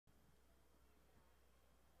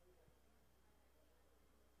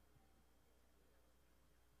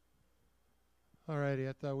Alrighty,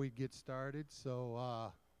 I thought we'd get started.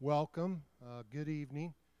 So, welcome. Good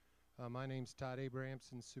evening. My name's Todd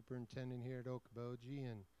Abrahamson, superintendent here at Okoboji,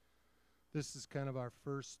 and this is kind of our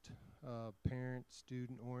first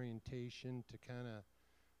parent-student orientation to kind of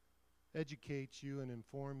educate you and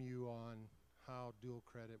inform you on how dual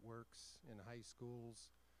credit works in high schools,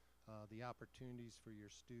 the opportunities for your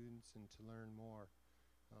students, and to learn more.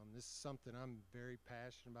 This is something I'm very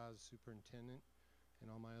passionate about as a superintendent. In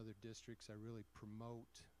all my other districts, I really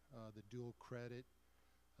promote the dual credit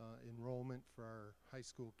enrollment for our high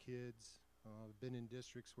school kids. I've been in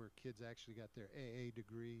districts where kids actually got their AA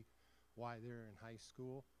degree while they're in high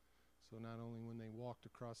school. So not only when they walked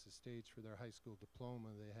across the stage for their high school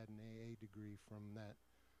diploma, they had an AA degree from that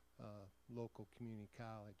local community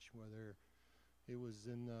college, whether it was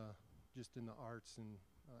in just in the arts and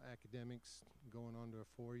academics going on to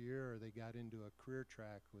a 4-year, or they got into a career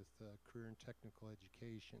track with career and technical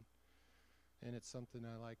education. And it's something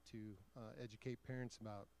I like to educate parents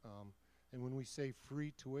about. And when we say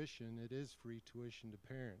free tuition, it is free tuition to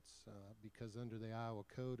parents because under the Iowa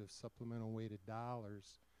Code of Supplemental Weighted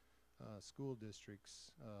Dollars, school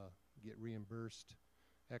districts get reimbursed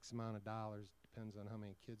X amount of dollars, depends on how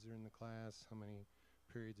many kids are in the class, how many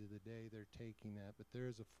periods of the day they're taking that. But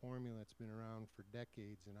there is a formula that's been around for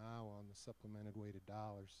decades in Iowa on the supplemented weighted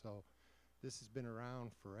dollars. So this has been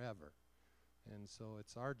around forever. And so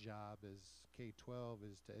it's our job as K-12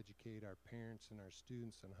 is to educate our parents and our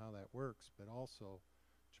students on how that works, but also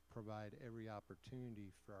to provide every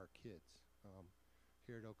opportunity for our kids.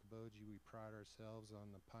 Here at Okoboji, we pride ourselves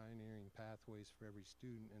on the pioneering pathways for every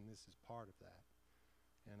student, and this is part of that.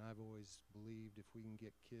 And I've always believed if we can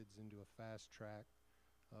get kids into a fast track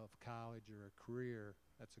of college or a career,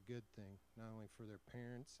 that's a good thing, not only for their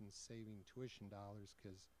parents and saving tuition dollars,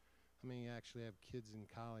 because how many actually have kids in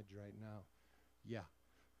college right now? Yeah.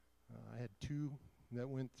 I had 2 that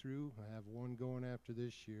went through. I have 1 going after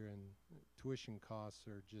this year, and tuition costs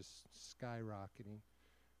are just skyrocketing.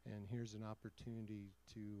 And here's an opportunity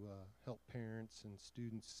to help parents and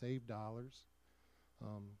students save dollars,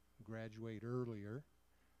 graduate earlier,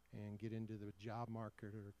 and get into the job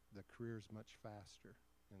market or the careers much faster.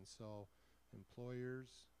 And so employers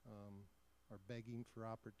are begging for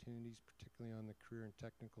opportunities, particularly on the career and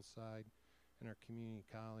technical side, and our community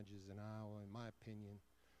colleges in Iowa, in my opinion,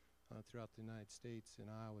 throughout the United States and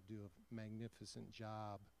Iowa do a magnificent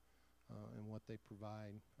job in what they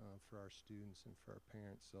provide for our students and for our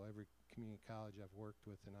parents. So every community college I've worked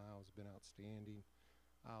with in Iowa has been outstanding.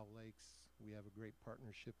 Owl Lakes, we have a great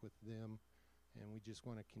partnership with them, and we just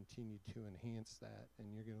want to continue to enhance that.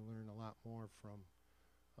 And you're going to learn a lot more from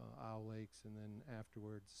Owl Lakes, and then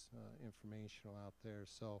afterwards informational out there.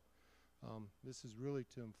 So this is really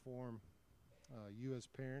to inform you as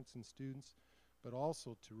parents and students, but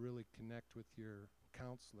also to really connect with your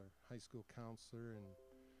counselor, high school counselor and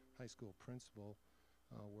high school principal,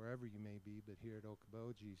 wherever you may be, but here at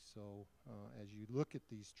Okoboji. So as you look at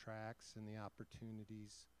these tracks and the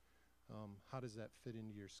opportunities, how does that fit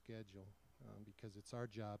into your schedule? Because it's our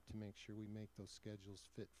job to make sure we make those schedules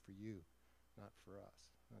fit for you, not for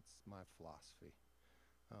us. That's my philosophy,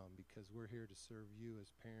 because we're here to serve you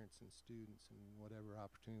as parents and students, and whatever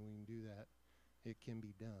opportunity we can do that, it can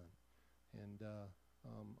be done. And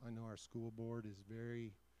I know our school board is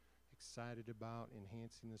very excited about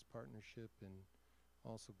enhancing this partnership and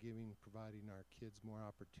also providing our kids more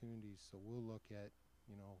opportunities. So we'll look at,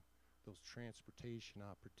 those transportation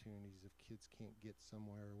opportunities if kids can't get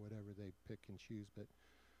somewhere or whatever they pick and choose. But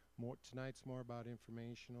tonight's more about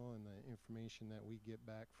informational and the information that we get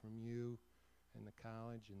back from you and the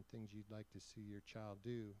college and things you'd like to see your child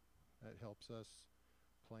do. That helps us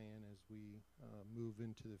plan as we move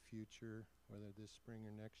into the future, whether this spring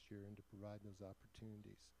or next year, and to provide those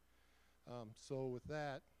opportunities. So with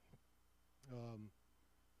that,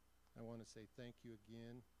 I want to say thank you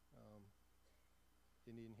again.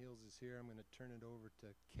 Indian Hills is here. I'm going to turn it over to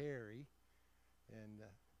Carrie and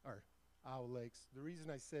our Owl Lakes. The reason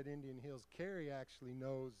I said Indian Hills, Carrie actually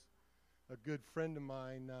knows a good friend of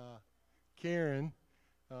mine, Karen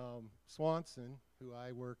Swanson, who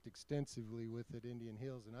I worked extensively with at Indian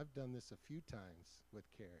Hills, and I've done this a few times with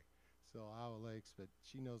Carrie. So Owl Lakes, but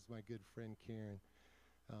she knows my good friend Karen.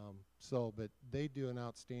 But they do an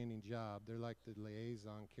outstanding job. They're like the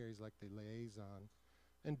liaison. Carrie's like the liaison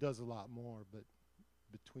and does a lot more, but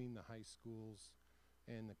between the high schools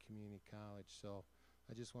and the community college. So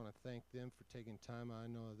I just want to thank them for taking time. I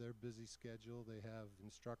know their busy schedule. They have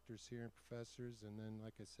instructors here and professors, and then,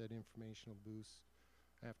 like I said, informational booths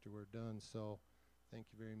after we're done. So thank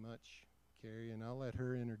you very much, Carrie, and I'll let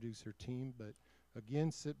her introduce her team. But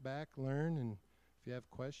again, sit back, learn, and If you have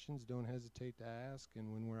questions, don't hesitate to ask.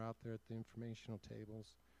 And when we're out there at the informational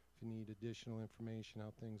tables, if you need additional information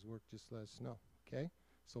how things work, just let us know. Okay?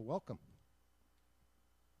 So welcome.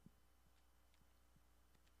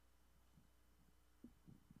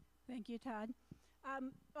 Thank you, Todd.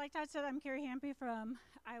 Like Todd said, I'm Carrie Hampy from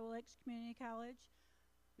Iowa Lakes Community College,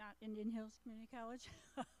 not Indian Hills Community College.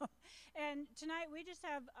 And tonight we just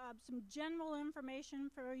have some general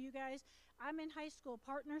information for you guys. I'm in high school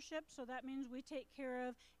partnership, so that means we take care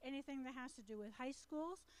of anything that has to do with high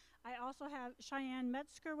schools. I also have Cheyenne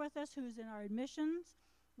Metzger with us, who's in our admissions.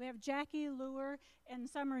 We have Jackie Luer and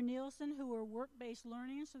Summer Nielsen, who are work-based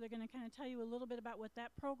learning, so they're going to kind of tell you a little bit about what that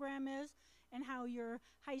program is and how your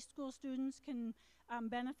high school students can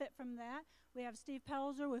benefit from that. We have Steve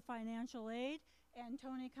Pelzer with financial aid and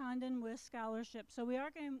Tony Condon with scholarship. So we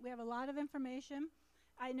have a lot of information.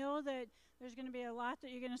 I know that there's going to be a lot that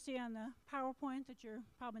you're going to see on the PowerPoint that you're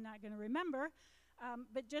probably not going to remember,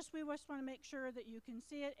 but we just want to make sure that you can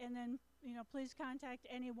see it, and then please contact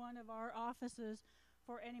any one of our offices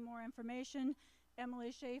for any more information.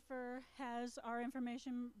 Emily Schaefer has our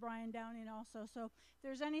information, Brian Downing also. So if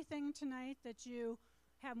there's anything tonight that you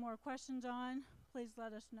have more questions on, please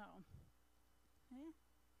let us know. Okay?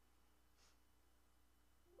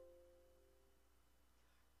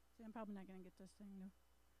 See, I'm probably not going to get this thing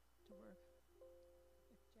to work.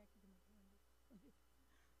 Jackie,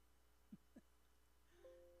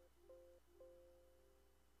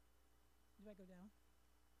 do I go down?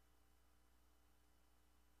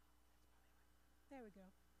 There we go.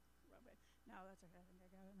 No, that's okay. I think I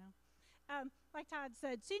got it now. Like Todd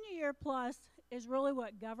said, Senior Year Plus is really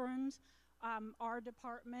what governs our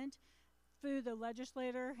department through the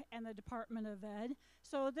legislator and the Department of Ed.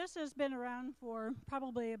 So this has been around for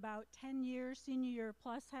probably about 10 years, Senior Year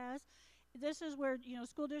Plus has. This is where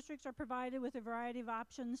school districts are provided with a variety of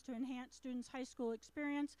options to enhance students' high school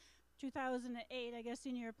experience. 2008, I guess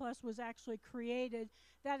Senior Year Plus was actually created.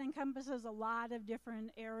 That encompasses a lot of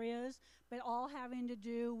different areas, but all having to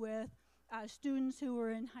do with students who were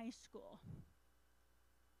in high school.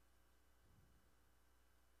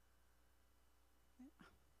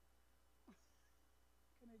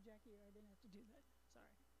 Come here, Jackie, I didn't have to do that. Sorry.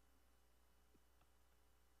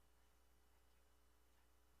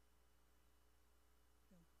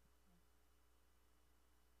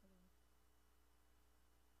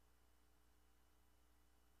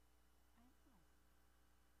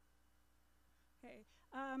 Okay,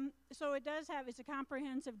 so it's a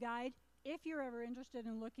comprehensive guide. If you're ever interested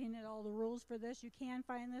in looking at all the rules for this, you can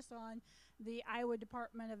find this on the Iowa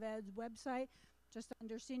Department of Ed's website, just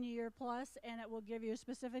under Senior Year Plus, and it will give you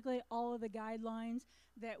specifically all of the guidelines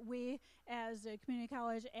that we as a community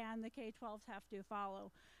college and the K-12s have to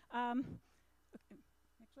follow. Okay,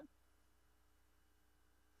 next one.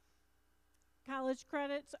 College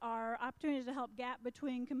credits are opportunities to help gap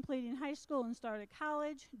between completing high school and start at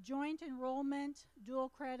college. Joint enrollment, dual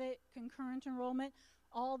credit, concurrent enrollment,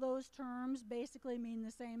 all those terms basically mean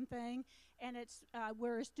the same thing, and it's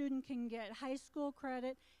where a student can get high school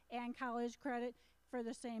credit and college credit for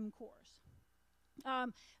the same course.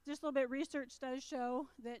 Just a little bit, research does show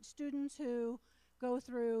that students who go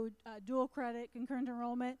through dual credit, concurrent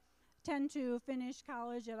enrollment, tend to finish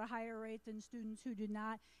college at a higher rate than students who do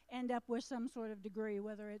not end up with some sort of degree,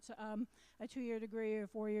 whether it's a 2-year degree or a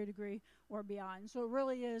 4-year degree or beyond. So it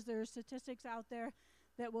really is, there's statistics out there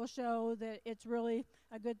that will show that it's really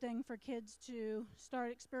a good thing for kids to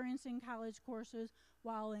start experiencing college courses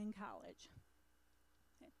while in college.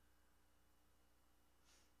 Okay.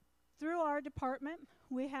 Through our department,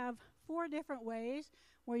 we have 4 different ways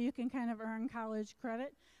where you can kind of earn college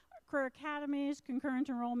credit. Career academies, concurrent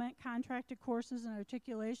enrollment, contracted courses, and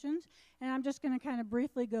articulations. And I'm just going to kind of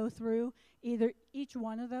briefly go through each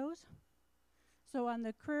one of those. So on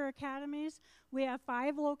the career academies, we have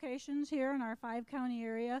 5 locations here in our 5-county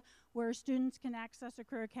area where students can access a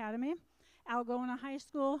career academy. Algona High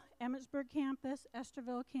School, Emmitsburg campus,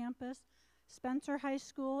 Esterville campus, Spencer High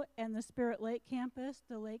School, and the Spirit Lake campus,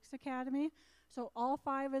 the Lakes Academy. So all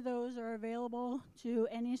 5 of those are available to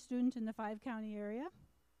any student in the 5-county area.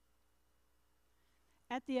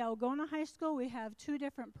 At the Algona High School, we have 2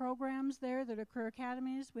 different programs there that are career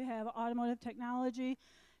academies. We have automotive technology,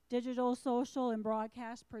 digital, social, and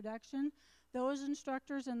broadcast production. Those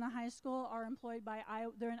instructors in the high school are employed by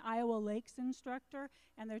they're an Iowa Lakes instructor,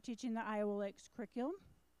 and they're teaching the Iowa Lakes curriculum.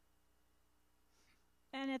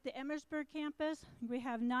 And at the Emmitsburg campus, we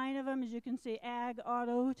have 9 of them, as you can see: ag,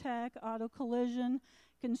 auto tech, auto collision,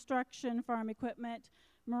 construction, farm equipment,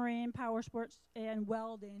 marine, power sports, and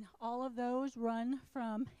welding. All of those run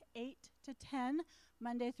from 8 to 10,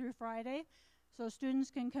 Monday through Friday. So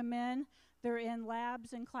students can come in. They're in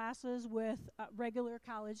labs and classes with regular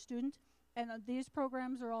college students. And these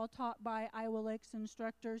programs are all taught by Iowa Lakes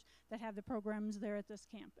instructors that have the programs there at this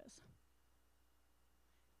campus.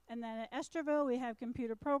 And then at Esterville, we have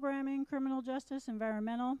computer programming, criminal justice,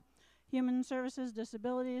 environmental, human services,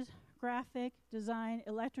 disabilities, graphic, design,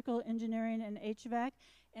 electrical, engineering, and HVAC.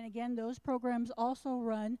 And again, those programs also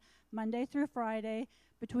run Monday through Friday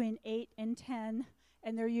between 8 and 10.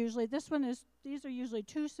 And they're usually, these are usually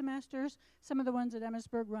 2 semesters. Some of the ones at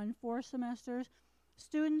Emmitsburg run 4 semesters.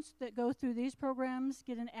 Students that go through these programs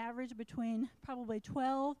get an average between probably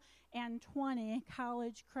 12 and 20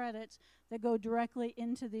 college credits that go directly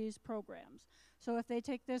into these programs. So if they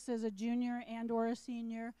take this as a junior and or a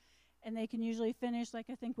senior, and they can usually finish, like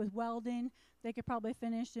I think with welding, they could probably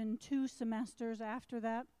finish in 2 semesters after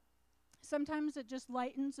that. Sometimes it just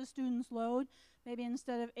lightens the student's load. Maybe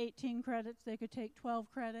instead of 18 credits, they could take 12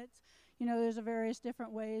 credits. You know, there's various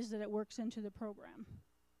different ways that it works into the program.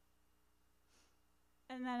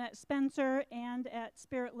 And then at Spencer and at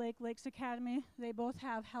Spirit Lake Lakes Academy, they both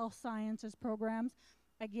have health sciences programs.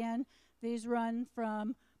 Again, these run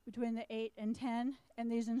from between the 8 and 10,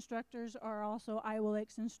 and these instructors are also Iowa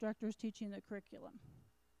Lakes instructors teaching the curriculum.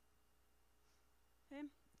 Okay.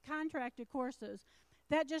 Contracted courses.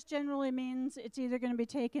 That just generally means it's either going to be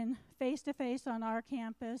taken face-to-face on our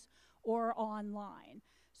campus or online.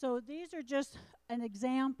 So these are just an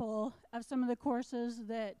example of some of the courses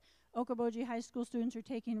that Okoboji High School students are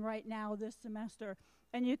taking right now this semester.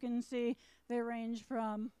 And you can see they range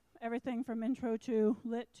from everything from Intro to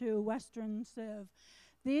Lit to Western Civ.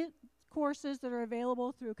 These courses that are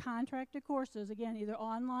available through contracted courses, again, either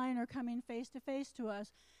online or coming face-to-face to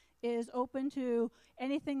us, is open to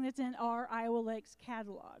anything that's in our Iowa Lakes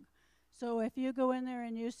catalog. So if you go in there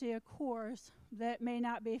and you see a course that may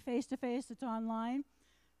not be face-to-face, it's online,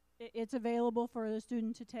 it's available for the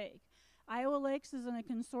student to take. Iowa Lakes is in a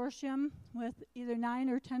consortium with either 9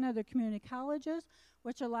 or 10 other community colleges,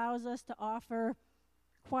 which allows us to offer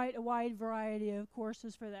quite a wide variety of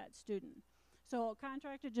courses for that student. So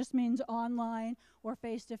contracted just means online or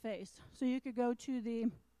face-to-face. So you could go to the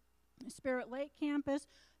Spirit Lake campus,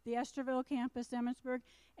 the Esterville campus, Emmitsburg,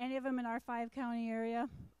 any of them in our 5-county area,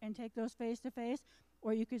 and take those face-to-face,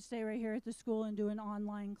 or you could stay right here at the school and do an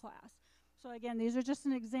online class. So again, these are just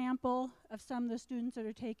an example of some of the students that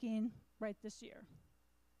are taking right this year.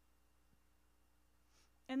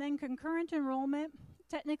 And then concurrent enrollment,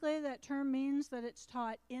 technically that term means that it's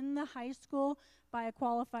taught in the high school by a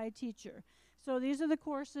qualified teacher. So these are the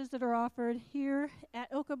courses that are offered here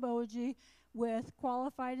at Okoboji with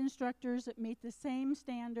qualified instructors that meet the same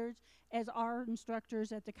standards as our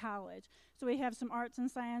instructors at the college. So we have some arts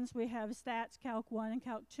and science, we have stats, Calc 1 and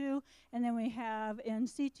Calc 2, and then we have in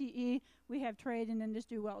CTE, we have trade and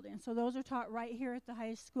industry welding. So those are taught right here at the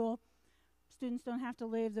high school. Students don't have to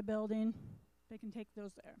leave the building. They can take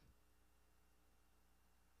those there.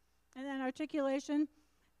 And then articulation.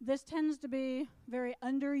 This tends to be very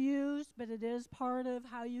underused, but it is part of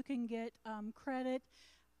how you can get credit.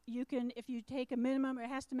 You can, if you take a minimum, it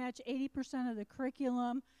has to match 80% of the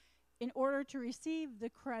curriculum. In order to receive the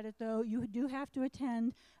credit, though, you do have to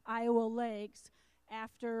attend Iowa Lakes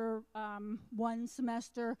after 1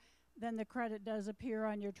 semester. Then the credit does appear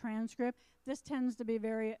on your transcript. This tends to be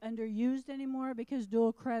very underused anymore because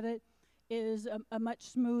dual credit is a much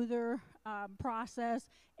smoother process,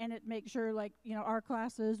 and it makes sure, like, you know, our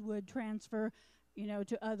classes would transfer, you know,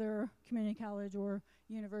 to other community college or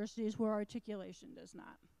universities where articulation does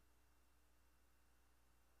not.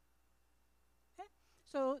 Okay,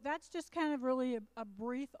 so that's just kind of really a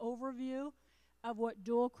brief overview of what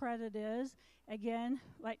dual credit is. Again,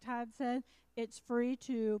 like Todd said, it's free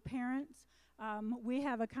to parents. We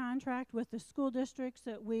have a contract with the school districts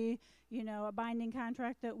that we, you know, a binding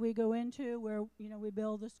contract that we go into where, you know, we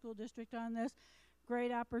bill the school district on this.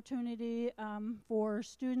 Great opportunity for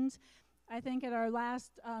students. I think at our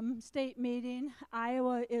last state meeting,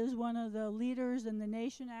 Iowa is one of the leaders in the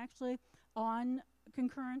nation actually on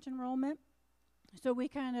concurrent enrollment. So we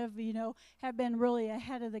kind of, you know, have been really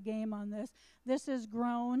ahead of the game on this. This has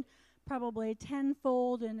grown probably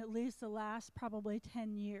tenfold in at least the last probably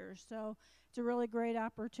 10 years. So it's a really great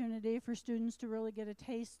opportunity for students to really get a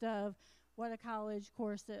taste of what a college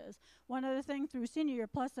course is. One other thing through Senior Year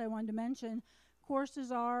Plus I wanted to mention,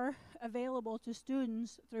 courses are available to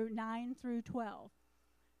students through 9 through 12.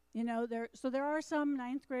 You know, so there are some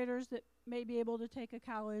 9th graders that may be able to take a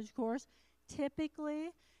college course. Typically,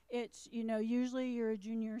 it's, you know, usually you're a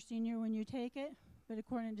junior or senior when you take it, but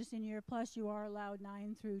according to Senior Year Plus, you are allowed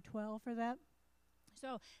 9 through 12 for that.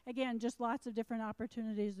 So again, just lots of different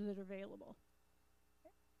opportunities that are available.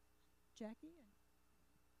 Okay. Jackie?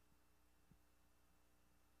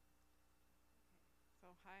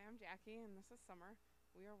 I'm Jackie, and this is Summer.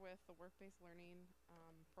 We are with the Work-Based Learning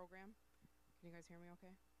program. Can you guys hear me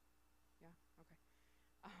okay? Yeah? Okay.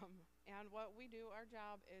 And what we do, our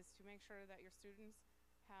job is to make sure that your students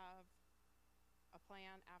have a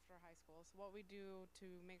plan after high school. So what we do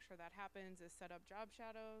to make sure that happens is set up job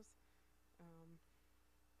shadows, um,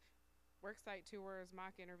 work site tours,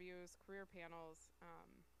 mock interviews, career panels,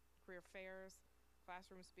 career fairs,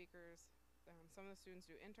 classroom speakers. Some of the students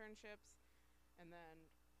do internships, and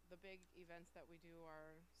then the big events that we do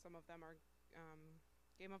are, some of them are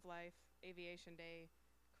Game of Life, Aviation Day,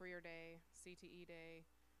 Career Day, CTE Day.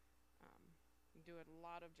 We do a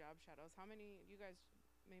lot of job shadows. How many, you guys,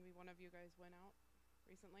 maybe one of you guys went out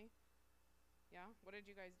recently? Yeah? What did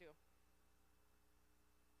you guys do?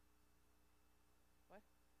 What?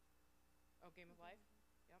 Oh, Game of Life?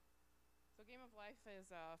 Yep. So Game of Life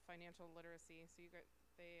is financial literacy. So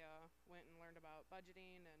they went and learned about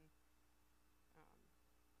budgeting and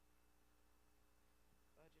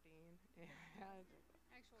and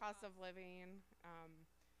Actual cost of living.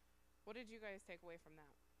 What did you guys take away from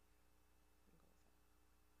that? Right.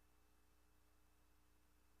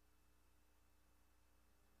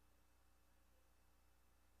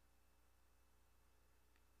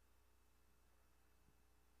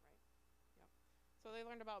 Yep. So they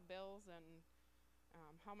learned about bills and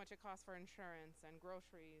how much it costs for insurance and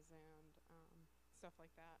groceries and stuff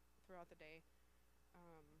like that throughout the day.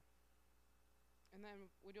 And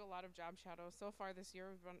then we do a lot of job shadows. So far this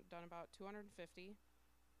year, we've done about 250.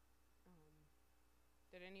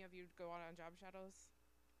 Did any of you go out on job shadows?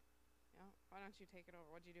 Yeah. Why don't you take it over?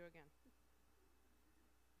 What'd you do again?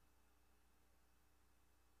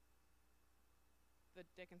 The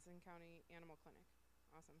Dickinson County Animal Clinic.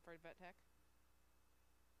 Awesome. For vet tech?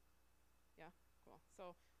 Yeah, cool.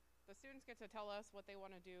 So the students get to tell us what they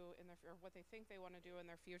want to do in their, or what they think they want to do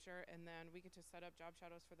in their future, and then we get to set up job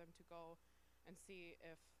shadows for them to go and see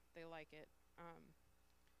if they like it.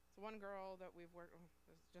 So one girl that we've worked,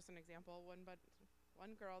 just an example, one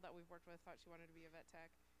girl that we've worked with thought she wanted to be a vet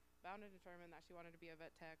tech, bound and determined that she wanted to be a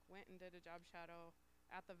vet tech, went and did a job shadow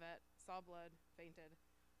at the vet, saw blood, fainted,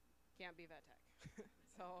 can't be vet tech.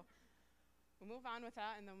 So we move on with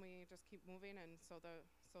that, and then we just keep moving, and so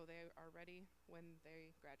they are ready when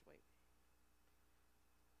they graduate.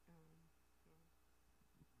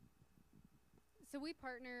 So we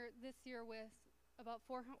partner this year with about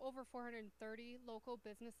over 430 local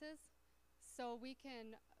businesses, so we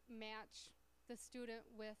can match the student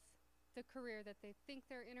with the career that they think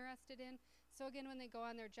they're interested in. So again, when they go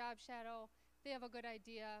on their job shadow, they have a good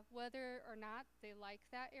idea whether or not they like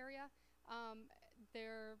that area.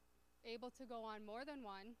 They're able to go on more than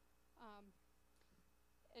one.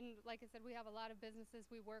 And like I said, we have a lot of businesses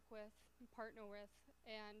we work with, partner with,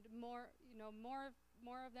 and more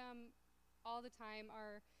of them all the time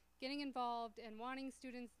are getting involved and wanting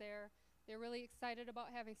students there. They're really excited about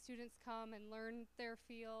having students come and learn their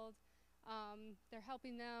field. They're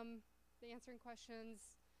helping them, answering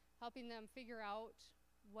questions, helping them figure out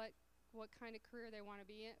what kind of career they want to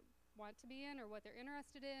be in or what they're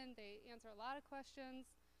interested in. They answer a lot of questions,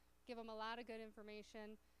 give them a lot of good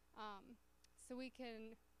information, so we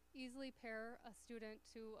can easily pair a student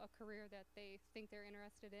to a career that they think they're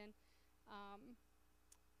interested in.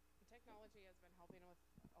 Technology has been helping with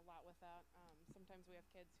a lot with that. Sometimes we have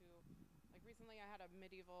kids who, like recently I had a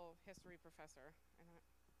medieval history professor, and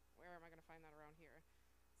where am I going to find that around here?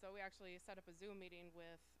 So we actually set up a Zoom meeting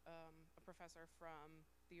with a professor from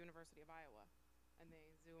the University of Iowa, and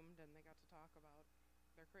they Zoomed and they got to talk about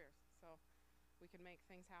their careers. So we can make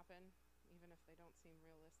things happen, even if they don't seem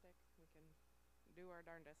realistic. We can do our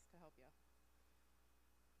darndest to help you.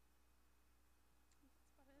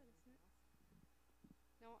 That's about it, isn't it?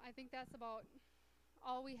 No, I think that's about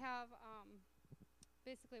all we have.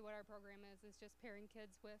 Basically what our program is just pairing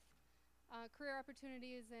kids with career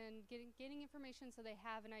opportunities and getting information so they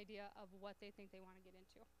have an idea of what they think they want to get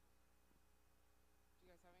into. Do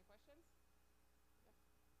you guys have any questions? Yep.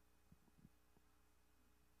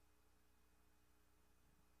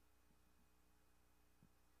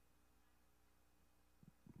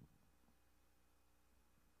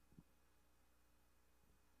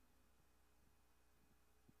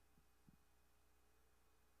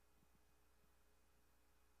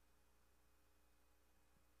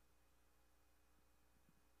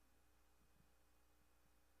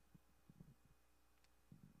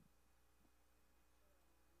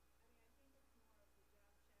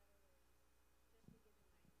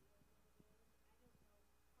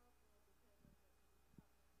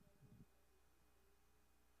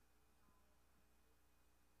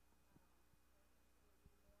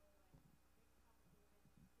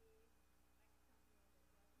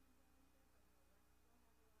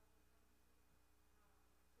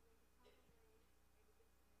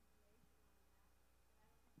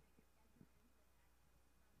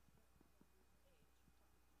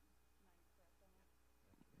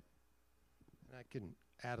 I can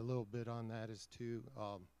add a little bit on that as too.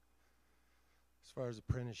 As far as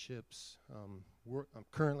apprenticeships, I'm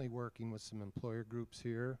currently working with some employer groups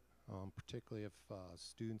here, particularly if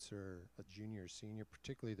students are a junior or senior,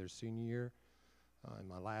 particularly their senior year. In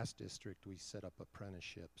my last district, we set up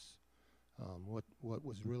apprenticeships. What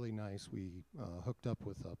was really nice, we hooked up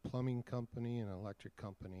with a plumbing company and an electric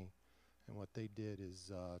company, and what they did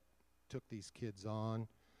is took these kids on,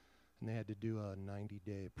 and they had to do a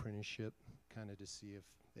 90-day apprenticeship, kind of to see if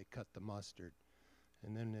they cut the mustard.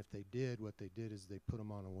 And then if they did, what they did is they put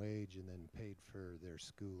them on a wage and then paid for their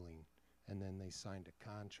schooling. And then they signed a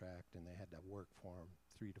contract and they had to work for them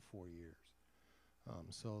 3 to 4 years.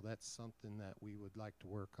 So that's something that we would like to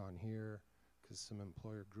work on here, because some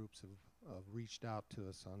employer groups have reached out to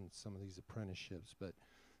us on some of these apprenticeships. But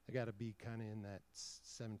they got to be kind of in that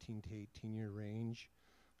 17 to 18 year range.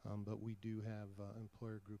 But we do have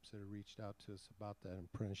employer groups that have reached out to us about that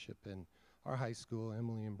apprenticeship. And our high school,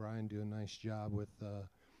 Emily and Brian, do a nice job with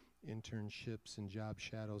internships and job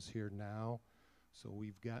shadows here now. So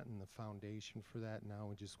we've gotten the foundation for that. Now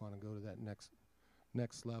we just want to go to that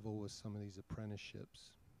next level with some of these apprenticeships.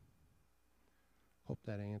 Hope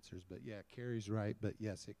that answers. But yeah, Carrie's right. But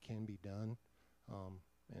yes, it can be done.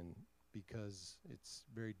 And because it's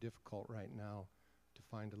very difficult right now to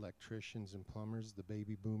find electricians and plumbers, the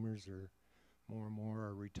baby boomers are more and more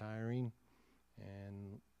are retiring.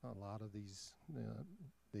 And a lot of these,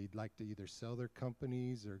 they'd like to either sell their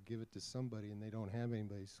companies or give it to somebody, and they don't have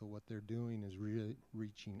anybody. So what they're doing is really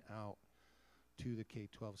reaching out to the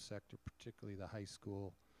K-12 sector, particularly the high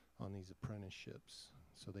school, on these apprenticeships,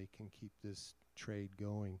 so they can keep this trade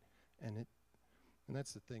going. And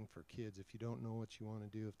that's the thing for kids. If you don't know what you want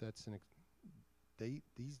to do, if that's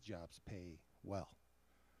these jobs pay well.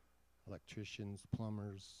 Electricians,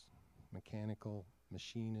 plumbers, mechanical,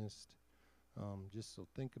 machinist. Just so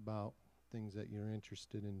think about things that you're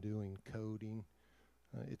interested in doing, coding.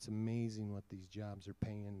 It's amazing what these jobs are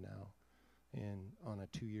paying now, and on a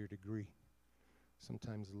 2-year degree,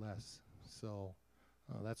 sometimes less. So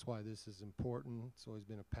that's why this is important. It's always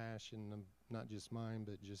been a passion of not just mine,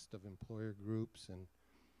 but just of employer groups. And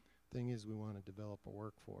thing is, we want to develop a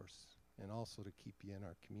workforce and also to keep you in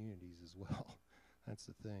our communities as well. That's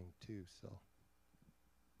the thing too. So.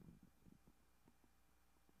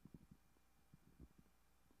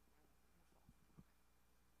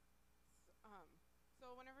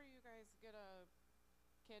 So whenever you guys get a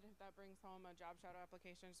kid that brings home a job shadow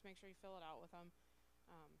application, just make sure you fill it out with them,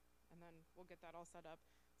 and then we'll get that all set up.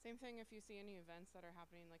 Same thing if you see any events that are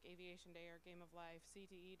happening, like Aviation Day or Game of Life,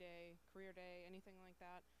 CTE Day, Career Day, anything like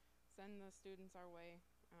that, send the students our way.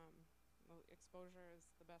 Exposure is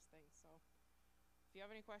the best thing. So if you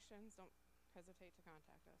have any questions, don't hesitate to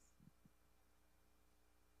contact us.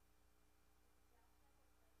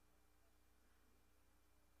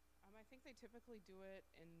 I think they typically do it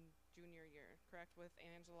in junior year, correct, with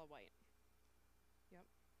Angela White. Yep.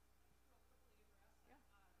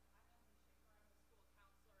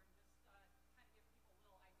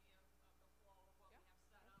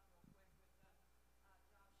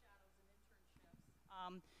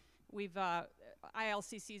 We've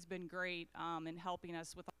ILCC's been great in helping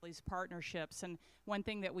us with all these partnerships, and one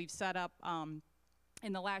thing that we've set up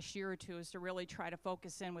in the last year or two is to really try to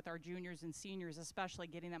focus in with our juniors and seniors, especially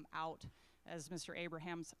getting them out, as Mr.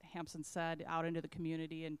 Hampson said, out into the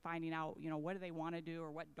community and finding out, you know, what do they want to do or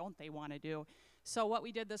what don't they want to do. So what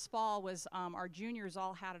we did this fall was our juniors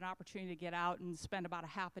all had an opportunity to get out and spend about a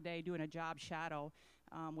half a day doing a job shadow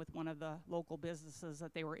with one of the local businesses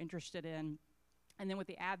that they were interested in. And then with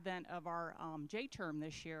the advent of our J-term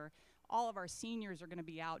this year, all of our seniors are going to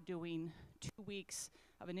be out doing 2 weeks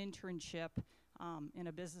of an internship in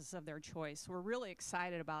a business of their choice. So we're really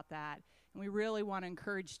excited about that. And we really want to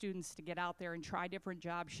encourage students to get out there and try different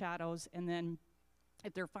job shadows. And then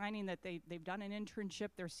if they're finding that they've done an internship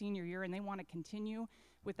their senior year and they want to continue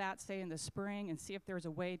with that, say in the spring, and see if there's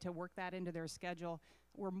a way to work that into their schedule,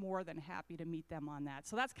 we're more than happy to meet them on that.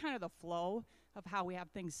 So that's kind of the flow of how we have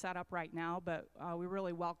things set up right now, but we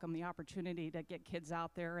really welcome the opportunity to get kids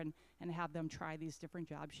out there and have them try these different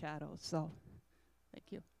job shadows. So,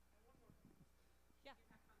 thank you. Yeah.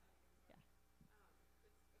 Yeah.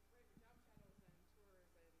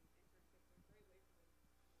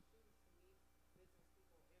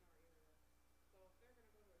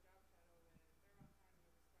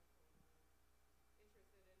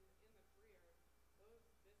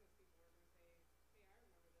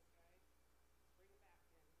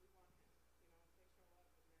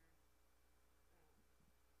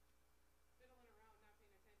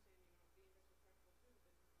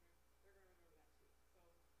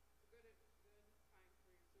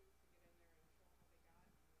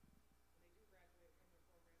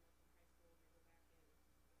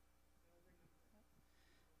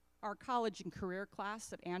 our college and career class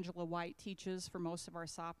that Angela White teaches for most of our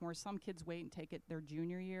sophomores, some kids wait and take it their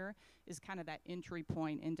junior year, is kind of that entry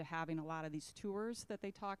point into having a lot of these tours that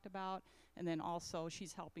they talked about. And then also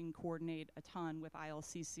she's helping coordinate a ton with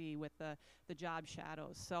ILCC with the job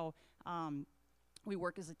shadows. So we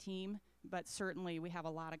work as a team, but certainly we have a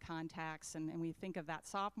lot of contacts, and we think of that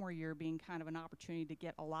sophomore year being kind of an opportunity to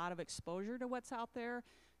get a lot of exposure to what's out there,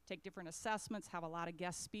 take different assessments, have a lot of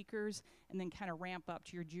guest speakers, and then kind of ramp up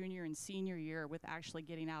to your junior and senior year with actually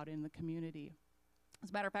getting out in the community.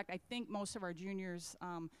 As a matter of fact, I think most of our juniors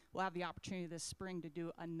will have the opportunity this spring to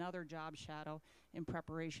do another job shadow in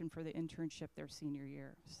preparation for the internship their senior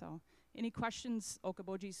year. So any questions,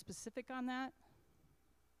 Okoboji, specific on that?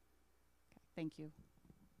 Okay, thank you.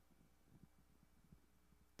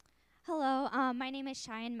 Hello, my name is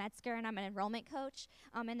Cheyenne Metzger, and I'm an enrollment coach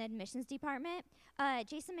in the admissions department.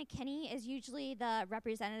 Jason McKinney is usually the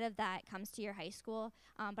representative that comes to your high school,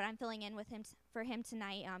 but I'm filling in with him for him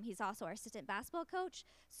tonight. He's also our assistant basketball coach,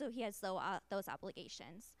 so he has those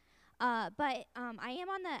obligations. But I am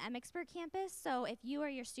on the Emmitsburg campus, so if you or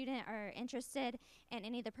your student are interested in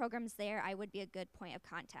any of the programs there, I would be a good point of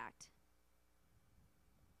contact.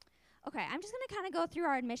 Okay, I'm just going to kind of go through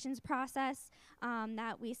our admissions process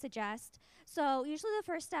that we suggest. So usually the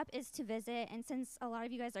first step is to visit, and since a lot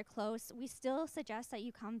of you guys are close, we still suggest that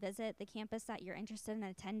you come visit the campus that you're interested in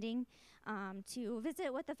attending, to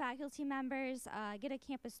visit with the faculty members, get a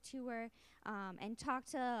campus tour, and talk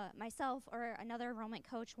to myself or another enrollment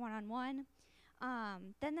coach one-on-one.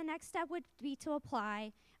 Then the next step would be to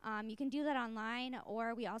apply. You can do that online,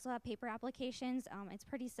 or we also have paper applications. It's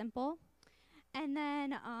pretty simple. And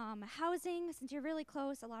then housing, since you're really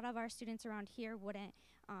close, a lot of our students around here wouldn't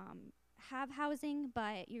have housing,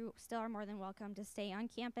 but you still are more than welcome to stay on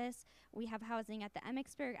campus. We have housing at the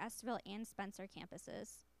Emmitsburg, Estville, and Spencer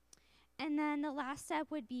campuses. And then the last step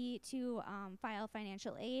would be to file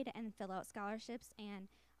financial aid and fill out scholarships, and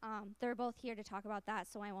they're both here to talk about that,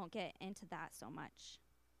 so I won't get into that so much.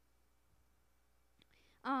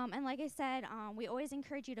 And like I said, we always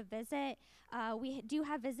encourage you to visit. We do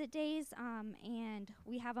have visit days, and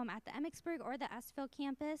we have them at the Emmitsburg or the Estville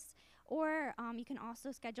campus, or you can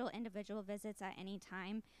also schedule individual visits at any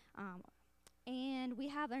time. And we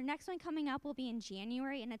have our next one coming up will be in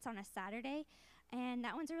January, and it's on a Saturday. And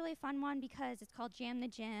that one's a really fun one because it's called Jam the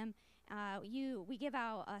Gym. We give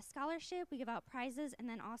out a scholarship, we give out prizes, and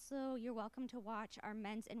then also you're welcome to watch our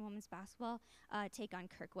men's and women's basketball take on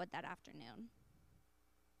Kirkwood that afternoon.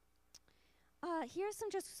 Here's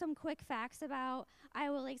some quick facts about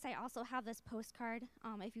Iowa Lakes. I also have this postcard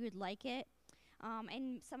if you would like it.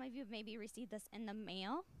 And some of you have maybe received this in the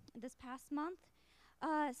mail this past month.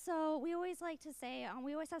 So we always like to say,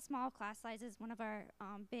 we always have small class sizes, one of our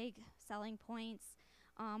big selling points.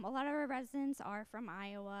 A lot of our residents are from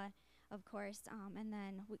Iowa, of course, and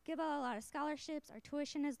then we give out a lot of scholarships. Our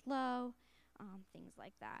tuition is low, things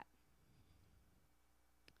like that.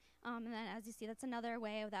 And then as you see, that's another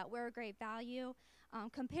way that we're a great value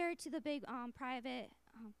compared to the big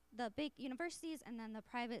the big universities and then the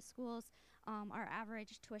private schools. Our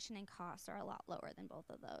average tuition and costs are a lot lower than both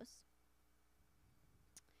of those.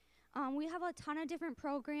 We have a ton of different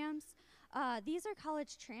programs. These are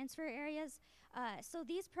college transfer areas. So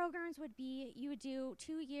these programs would be, you would do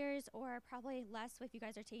 2 years or probably less if you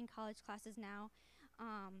guys are taking college classes now.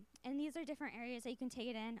 And these are different areas that you can take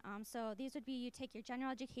it in. So these would be you take your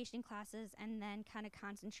general education classes and then kind of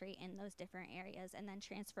concentrate in those different areas and then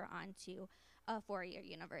transfer on to a 4-year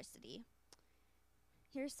university.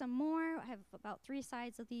 Here's some more. I have about 3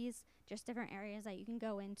 sides of these, just different areas that you can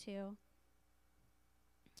go into.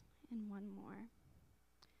 And one more.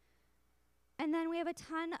 And then we have a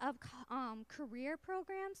ton of career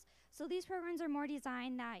programs. So these programs are more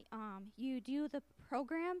designed that you do the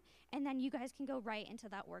program and then you guys can go right into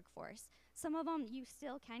that workforce. Some of them you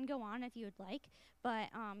still can go on if you would like, but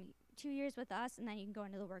 2 years with us and then you can go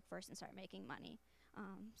into the workforce and start making money.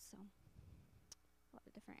 So a lot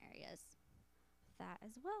of different areas with that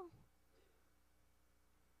as well.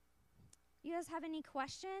 You guys have any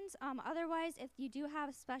questions? Otherwise, if you do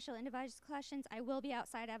have special individual questions, I will be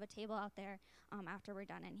outside. I have a table out there after we're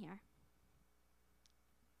done in here.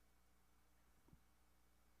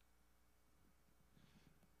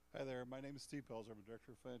 Hi there, my name is Steve Pelzer. I'm a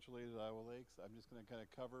Director of Financial Aid at Iowa Lakes. I'm just going to kind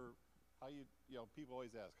of cover how people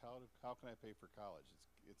always ask, how can I pay for college?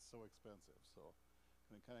 It's so expensive. So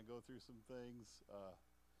I'm going to kind of go through some things.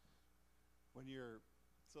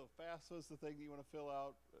 So FAFSA is the thing that you want to fill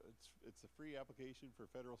out. It's a free application for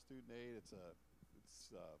federal student aid. It's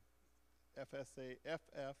fafsa.ed.gov.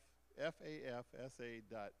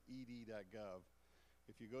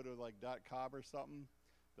 If you go to like .com or something,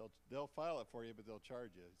 they'll file it for you, but they'll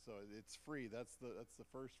charge you. So it's free. That's the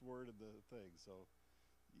first word of the thing. So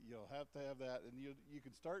you'll have to have that, and you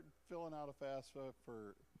can start filling out a FAFSA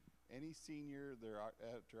for any senior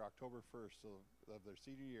after October 1st, so of their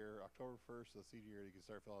senior year, October 1st of the senior year, you can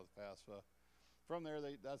start filling out the FAFSA. From there,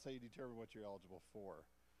 that's how you determine what you're eligible for.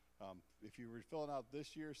 If you were filling out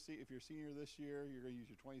this year, if you're senior this year, you're going to use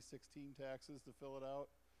your 2016 taxes to fill it out.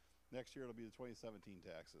 Next year, it'll be the 2017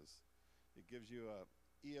 taxes. It gives you a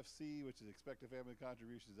EFC, which is expected family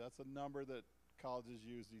contributions. That's a number that colleges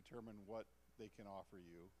use to determine what they can offer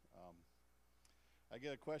you. I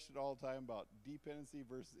get a question all the time about dependency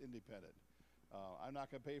versus independent. I'm not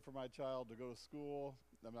going to pay for my child to go to school.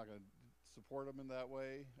 I'm not going to support them in that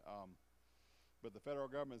way. But the federal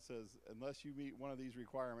government says unless you meet one of these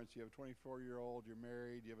requirements, you have a 24-year-old, you're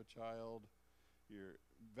married, you have a child, your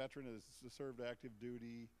veteran has served active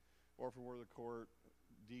duty, orphan ward of the court,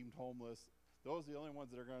 deemed homeless, those are the only ones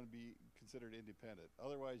that are going to be considered independent.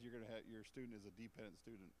 Otherwise, you're going to have your student is a dependent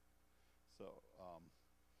student. So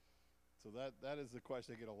so that is the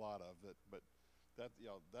question I get a lot of. But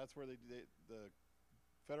that's where the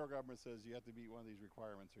federal government says you have to meet one of these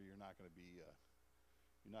requirements, or you're not going to be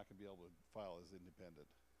able to file as independent.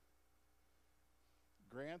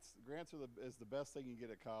 Grants is the best thing you can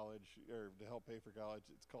get at college, or to help pay for college.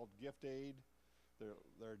 It's called gift aid.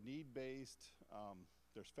 They're need based.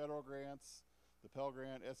 There's federal grants, the Pell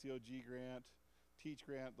Grant, SEOG grant, Teach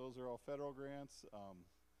Grant. Those are all federal grants.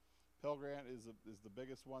 Pell Grant is the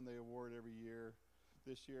biggest one they award every year.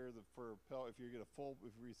 This year, if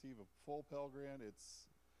you receive a full Pell Grant, it's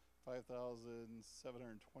 $5,720, I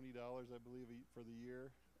believe, for the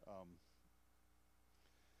year.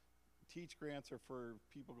 Teach grants are for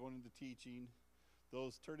people going into teaching.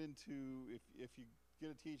 Those turn into, if you get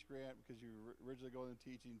a Teach grant because you were originally going into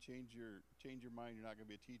teaching, change your mind, you're not going to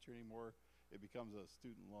be a teacher anymore, it becomes a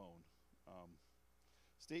student loan.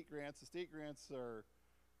 State grants, the state grants are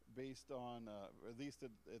based on, at least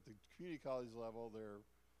at the community college level, they're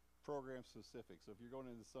program specific. So if you're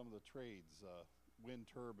going into some of the trades, wind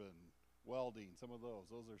turbine, welding, some of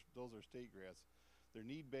those are state grants. They're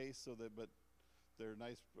need based, but they're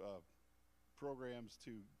nice programs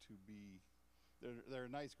they're a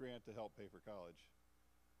nice grant to help pay for college.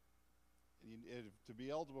 And to be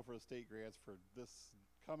eligible for the state grants for this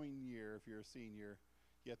coming year, if you're a senior,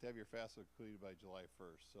 you have to have your FAFSA completed by July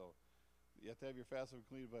 1st. So you have to have your FAFSA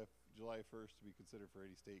completed by July 1st to be considered for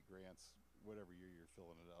any state grants, whatever year you're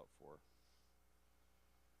filling it out for.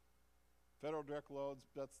 Federal direct loans,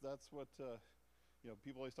 that's what,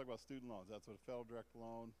 people always talk about student loans. That's what a federal direct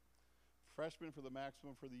loan. Freshman, for the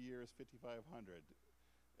maximum for the year, is $5,500.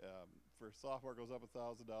 For sophomore, it goes up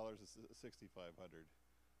 $1,000, it's $6,500.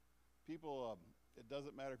 People, it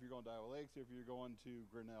doesn't matter if you're going to Iowa Lakes or if you're going to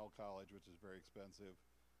Grinnell College, which is very expensive.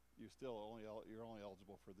 You're only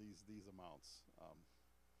eligible for these amounts.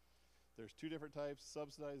 There's two different types: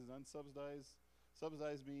 subsidized and unsubsidized.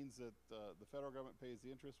 Subsidized means that the federal government pays the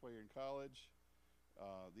interest while you're in college.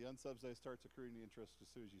 The unsubsidized starts accruing the interest as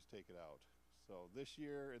soon as you take it out. So this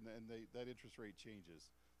year, that interest rate changes.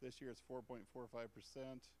 This year it's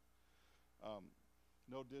 4.45%.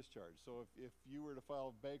 No discharge. So if you were to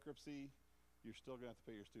file bankruptcy, you're still going to have to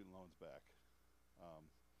pay your student loans back.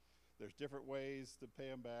 There's different ways to pay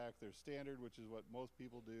them back. There's standard, which is what most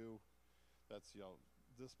people do. That's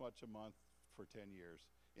this much a month for 10 years.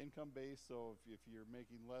 Income based, so if you're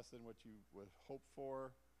making less than what you would hope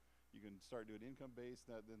for, you can start doing income based,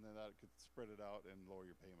 and then that could spread it out and lower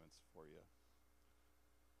your payments for you.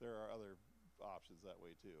 There are other options that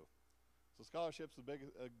way too. So scholarships a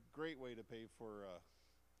great way to pay for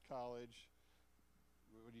college.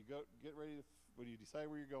 When you when you decide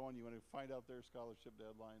where you're going, you want to find out their scholarship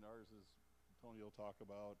deadline. Ours is, Tony will talk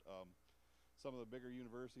about. Some of the bigger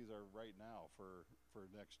universities are right now for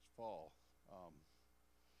next fall. A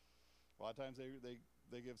lot of times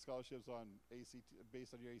they give scholarships on ACT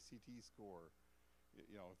based on your ACT score.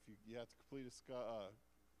 If you have to complete I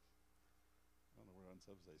don't know where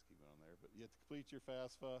unsubsidized keep it on there, but you have to complete your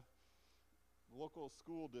FAFSA. Local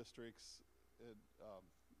school districts,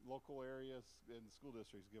 local areas and school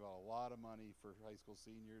districts give out a lot of money for high school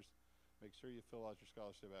seniors. Make sure you fill out your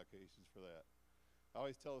scholarship applications for that. I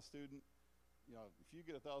always tell a student, if you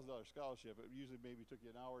get a $1,000 scholarship, it usually maybe took you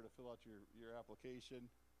an hour to fill out your application.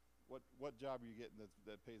 What job are you getting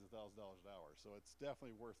that pays $1,000 an hour? So it's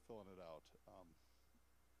definitely worth filling it out.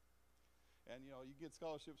 And you get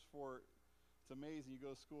scholarships for. It's amazing. You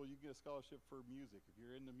go to school, you get a scholarship for music if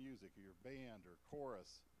you're into music, or your band or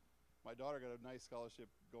chorus. My daughter got a nice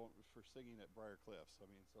scholarship going for singing at Briar Cliffs. So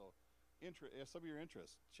if some of your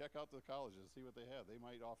interests, check out the colleges and see what they have. They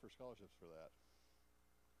might offer scholarships for that.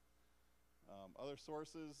 Other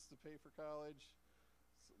sources to pay for college.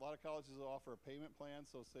 A lot of colleges offer a payment plan,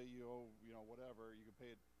 so say you owe, whatever, you can pay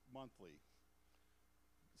it monthly.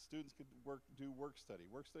 Students could do work study.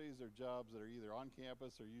 Work studies are jobs that are either on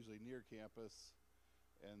campus or usually near campus,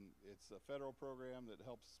 and it's a federal program that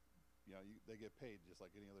helps, they get paid just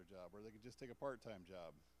like any other job, or they could just take a part-time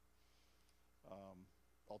job.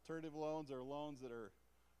 Alternative loans are loans that are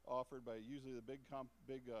offered by usually the big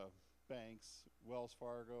banks, Wells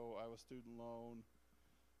Fargo, Iowa Student Loan,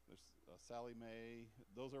 there's Sallie Mae.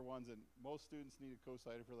 Those are ones that most students need a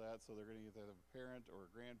co-signer for that, so they're going to either have a parent or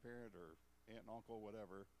a grandparent or aunt and uncle,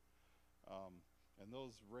 whatever. And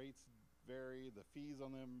those rates vary, the fees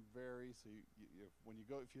on them vary, so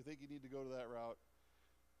if you think you need to go to that route,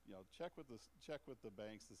 check with the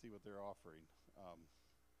banks to see what they're offering.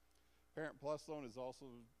 Parent Plus loan is also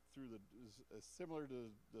is similar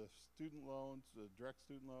to the student loans, the direct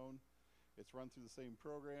student loan. It's run through the same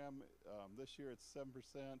program. This year it's 7%.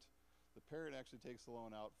 The parent actually takes the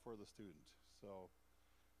loan out for the student. So,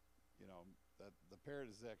 that the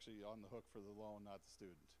parent is actually on the hook for the loan, not the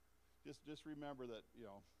student. Just remember that,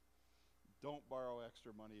 don't borrow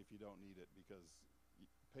extra money if you don't need it, because you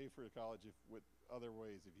pay for college with other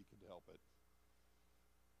ways if you can help it.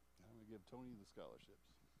 I'm going to give Tony the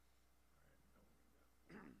scholarships.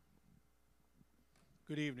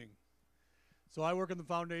 Good evening. So I work in the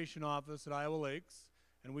foundation office at Iowa Lakes,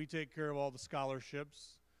 and we take care of all the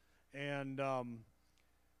scholarships. And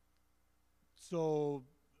so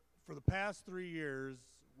for the past 3 years,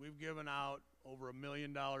 we've given out over $1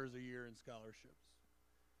 million a year in scholarships.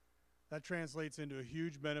 That translates into a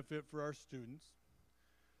huge benefit for our students.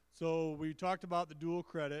 So we talked about the dual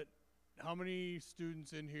credit. How many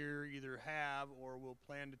students in here either have or will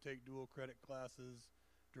plan to take dual credit classes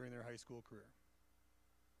during their high school career?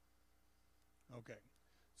 Okay,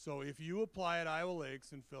 so if you apply at Iowa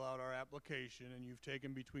Lakes and fill out our application and you've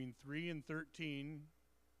taken between 3 and 13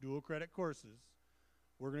 dual credit courses,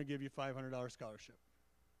 we're going to give you a $500 scholarship.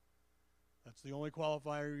 That's the only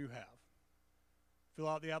qualifier you have. Fill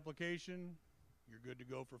out the application, you're good to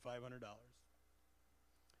go for $500.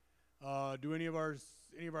 Do any of our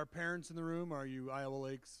parents in the room, are you Iowa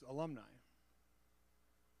Lakes alumni?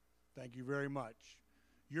 Thank you very much.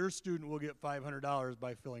 Your student will get $500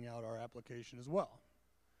 by filling out our application as well.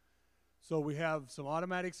 So we have some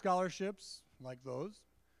automatic scholarships like those,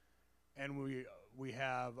 and we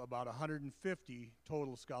have about 150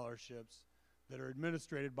 total scholarships that are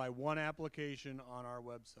administered by one application on our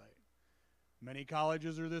website. Many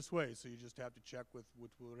colleges are this way, so you just have to check with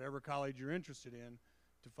whatever college you're interested in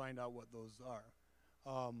to find out what those are.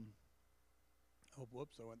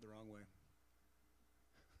 Whoops, I went the wrong way.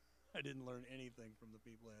 I didn't learn anything from the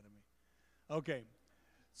people ahead of me. Okay,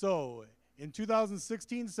 so in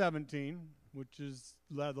 2016-17, which is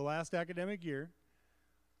the last academic year,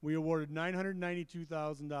 we awarded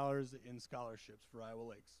 $992,000 in scholarships for Iowa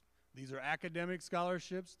Lakes. These are academic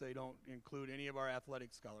scholarships. They don't include any of our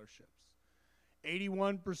athletic scholarships.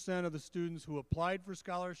 81% of the students who applied for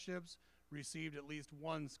scholarships received at least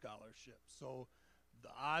one scholarship. So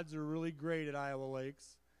the odds are really great at Iowa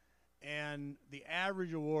Lakes. And the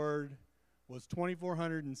average award was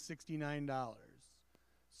 $2,469.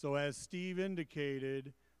 So as Steve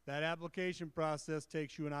indicated, that application process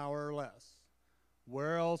takes you an hour or less.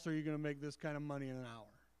 Where else are you going to make this kind of money in an hour?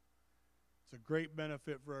 It's a great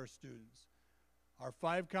benefit for our students. Our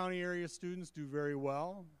 5-county area students do very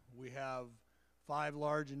well. We have 5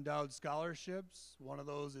 large endowed scholarships. One of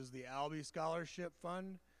those is the Albee Scholarship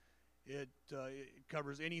Fund. It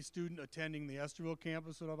covers any student attending the Esterville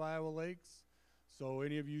campus of Iowa Lakes. So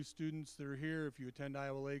any of you students that are here, if you attend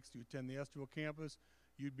Iowa Lakes, you attend the Esterville campus,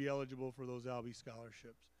 you'd be eligible for those Albee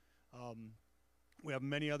scholarships. We have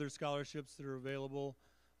many other scholarships that are available,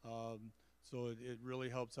 so it really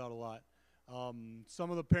helps out a lot. Some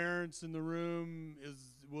of the parents in the room,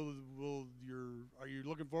 are you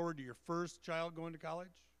looking forward to your first child going to college?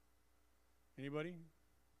 Anybody?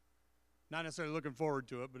 Not necessarily looking forward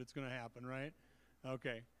to it, but it's going to happen, right?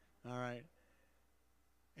 Okay, all right.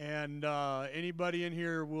 And anybody in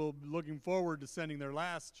here will be looking forward to sending their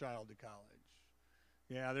last child to college?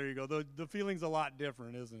 Yeah, there you go. The feeling's a lot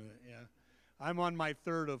different, isn't it? Yeah. I'm on my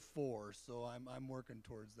 3rd of 4, so I'm working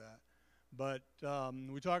towards that. But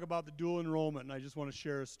we talk about the dual enrollment, and I just want to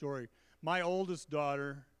share a story. My oldest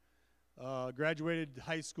daughter graduated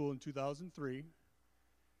high school in 2003.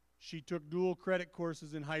 She took dual credit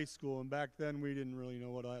courses in high school, and back then we didn't really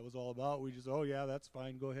know what that was all about. We just, oh yeah, that's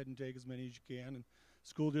fine, go ahead and take as many as you can, and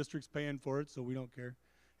school district's paying for it, so we don't care.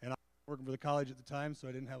 And I was working for the college at the time, so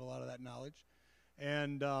I didn't have a lot of that knowledge.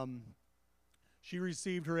 And she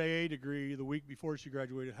received her AA degree the week before she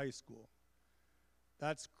graduated high school.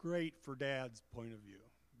 That's great for Dad's point of view,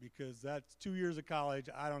 because that's 2 years of college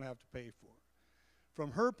I don't have to pay for.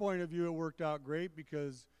 From her point of view, it worked out great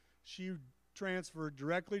because she transferred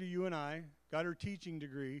directly to UNI, got her teaching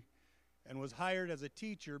degree, and was hired as a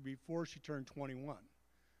teacher before she turned 21,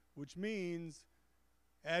 which means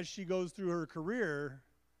as she goes through her career,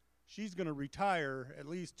 she's going to retire at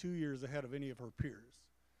least 2 years ahead of any of her peers.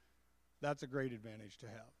 That's a great advantage to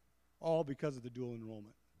have, all because of the dual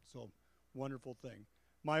enrollment. So, wonderful thing.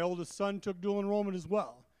 My oldest son took dual enrollment as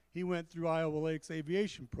well. He went through Iowa Lake's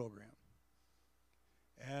aviation program.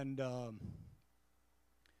 And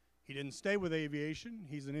he didn't stay with aviation.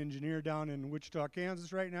 He's an engineer down in Wichita,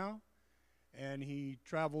 Kansas right now. And he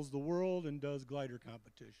travels the world and does glider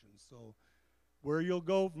competitions. So where you'll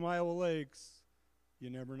go from Iowa Lakes, you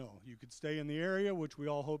never know. You could stay in the area, which we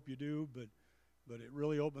all hope you do, but it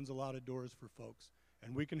really opens a lot of doors for folks.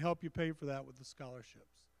 And we can help you pay for that with the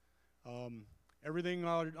scholarships. Everything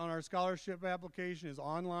on our scholarship application is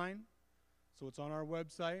online, so it's on our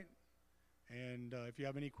website. And if you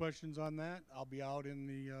have any questions on that, I'll be out in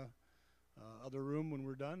the other room when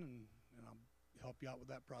we're done, and I'll help you out with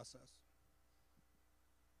that process.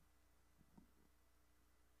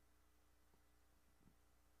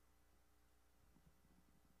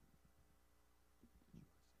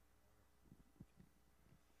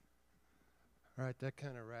 All right, that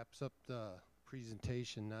kind of wraps up the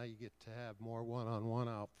presentation. Now you get to have more one-on-one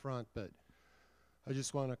out front, but I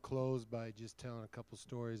just want to close by just telling a couple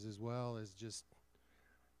stories as well as just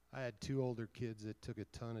I had 2 older kids that took a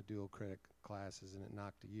ton of dual credit classes, and it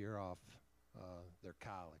knocked a year off their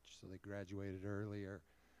college. So they graduated earlier,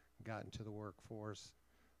 got into the workforce.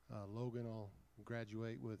 Logan will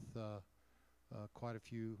graduate with quite a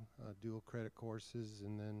few dual credit courses,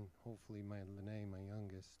 and then hopefully my Lene, my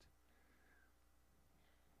youngest,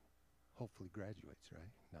 hopefully graduates,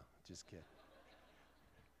 right? No, just kidding.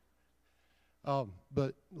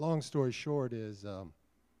 But long story short is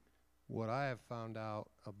what I have found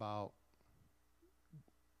out about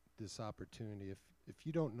this opportunity, if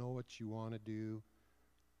you don't know what you want to do,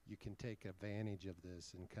 you can take advantage of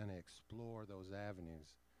this and kind of explore those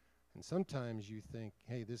avenues. And sometimes you think,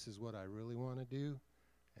 hey, this is what I really want to do.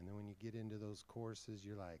 And then when you get into those courses,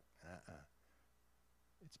 you're like,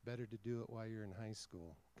 It's better to do it while you're in high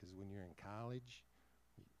school, because when you're in college,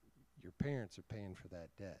 your parents are paying for that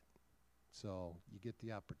debt. So you get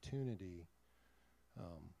the opportunity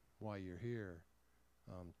while you're here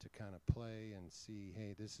to kind of play and see,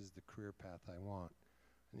 hey, this is the career path I want.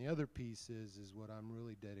 And the other piece is what I'm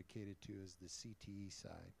really dedicated to is the CTE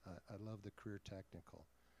side. I love the career technical.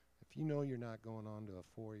 If you know you're not going on to a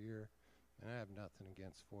 4-year, and I have nothing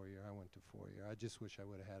against 4-year, I went to 4-year. I just wish I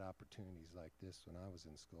would have had opportunities like this when I was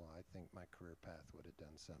in school. I think my career path would have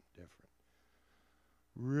done something different.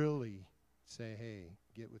 Really say, hey,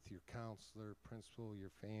 get with your counselor, principal,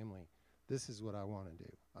 your family. This is what I want to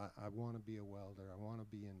do. I want to be a welder. I want to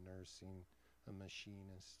be in nursing, a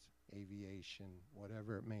machinist, aviation,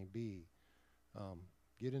 whatever it may be.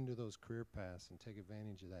 Get into those career paths and take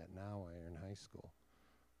advantage of that now while you're in high school.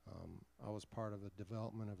 I was part of the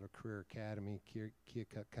development of a career academy,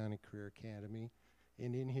 Keokuk County Career Academy,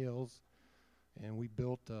 Indian Hills, and we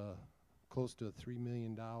built close to a $3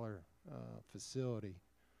 million facility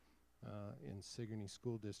in Sigourney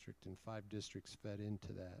School District, and 5 districts fed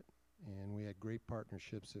into that. And we had great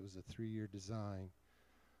partnerships. It was a 3-year design.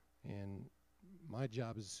 And my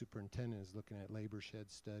job as a superintendent is looking at labor shed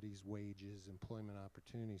studies, wages, employment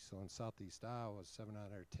opportunities. So in Southeast Iowa, 7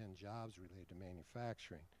 out of 10 jobs related to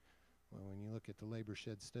manufacturing. Well, when you look at the labor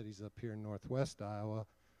shed studies up here in Northwest Iowa,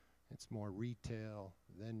 it's more retail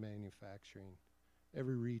than manufacturing.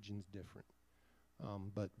 Every region's different.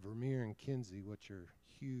 But Vermeer and Kinsey, which are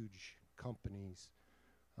huge companies,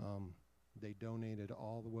 they donated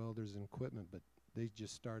all the welders and equipment, but they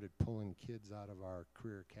just started pulling kids out of our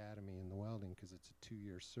career academy in the welding because it's a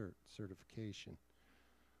 2-year certification.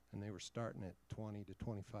 And they were starting at 20 to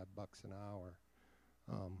 25 bucks an hour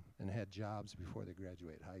and had jobs before they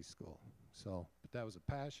graduate high school. So, but that was a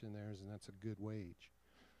passion of theirs, and that's a good wage.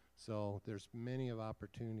 So there's many of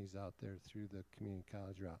opportunities out there through the community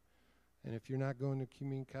college route. And if you're not going to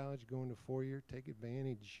community college, going to 4-year, take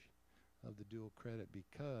advantage of the dual credit,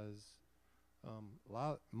 because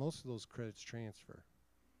most of those credits transfer.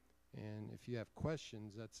 And if you have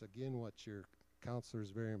questions, that's again what your counselor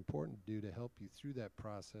is very important to do to help you through that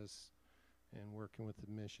process and working with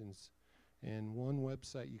admissions. And one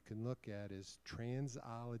website you can look at is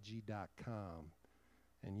transology.com,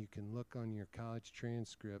 and you can look on your college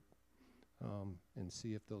transcript and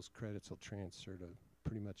see if those credits will transfer to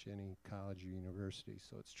pretty much any college or university.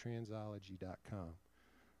 So it's transology.com.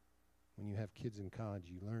 when you have kids in college,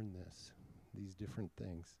 you learn these different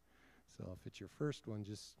things. So if it's your first one,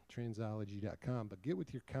 just transology.com. But get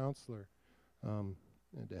with your counselor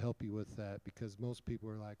and to help you with that, because most people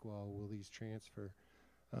are like, well, will these transfer?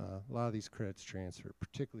 A lot of these credits transfer,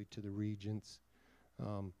 particularly to the regents.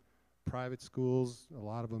 Private schools, a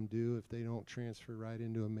lot of them do. If they don't transfer right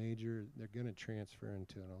into a major, they're going to transfer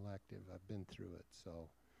into an elective. I've been through it. So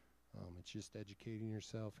it's just educating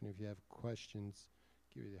yourself. And if you have questions,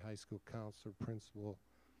 give you the high school counselor, principal,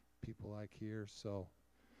 people like here. So,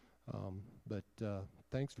 but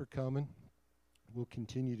thanks for coming. We'll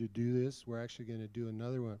continue to do this. We're actually going to do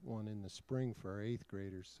another one in the spring for our 8th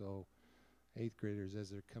graders. So 8th graders, as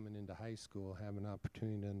they're coming into high school, have an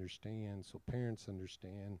opportunity to understand, so parents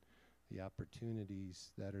understand the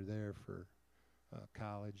opportunities that are there for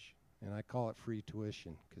college. And I call it free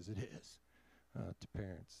tuition, because it is to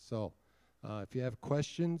parents. So if you have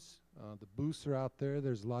questions, the booths are out there.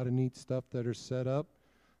 There's a lot of neat stuff that are set up.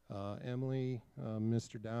 Emily,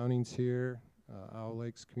 Mr. Downing's here, Owl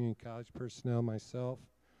Lakes Community College personnel, myself.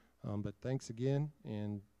 But thanks again,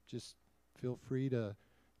 and just feel free to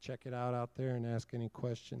check it out there and ask any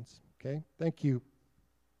questions. Okay? Thank you.